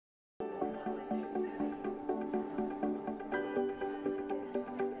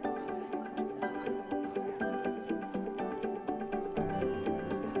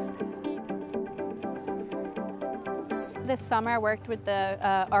This summer I worked with the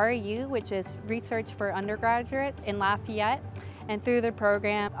REU, which is Research for Undergraduates in Lafayette. And through the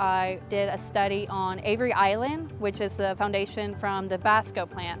program, I did a study on Avery Island, which is the foundation from the Vasco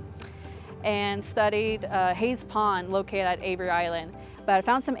plant, and studied Hayes Pond located at Avery Island. But I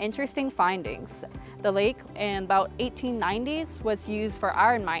found some interesting findings. The lake in about 1890s was used for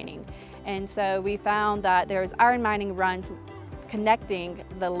iron mining. And so we found that there's iron mining runs connecting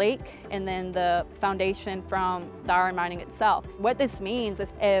the lake and then the foundation from the iron mining itself. What this means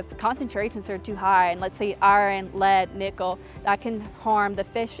is if concentrations are too high, and let's say iron, lead, nickel, that can harm the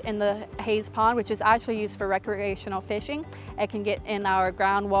fish in the Hayes Pond, which is actually used for recreational fishing. It can get in our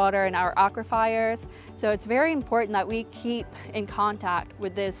groundwater and our aquifers. So it's very important that we keep in contact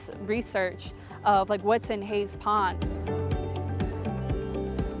with this research of like what's in Hayes Pond.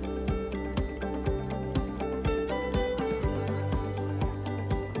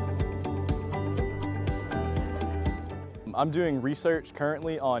 I'm doing research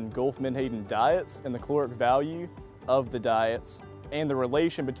currently on Gulf Menhaden diets and the caloric value of the diets and the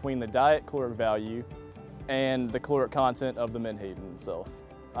relation between the diet caloric value and the caloric content of the menhaden itself.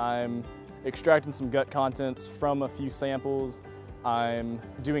 I'm extracting some gut contents from a few samples. I'm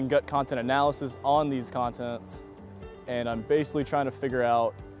doing gut content analysis on these contents, and I'm basically trying to figure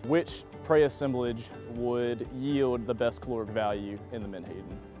out which prey assemblage would yield the best caloric value in the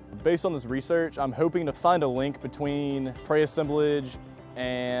menhaden. Based on this research, I'm hoping to find a link between prey assemblage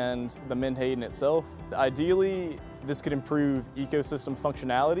and the menhaden itself. Ideally, this could improve ecosystem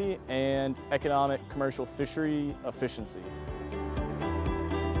functionality and economic commercial fishery efficiency.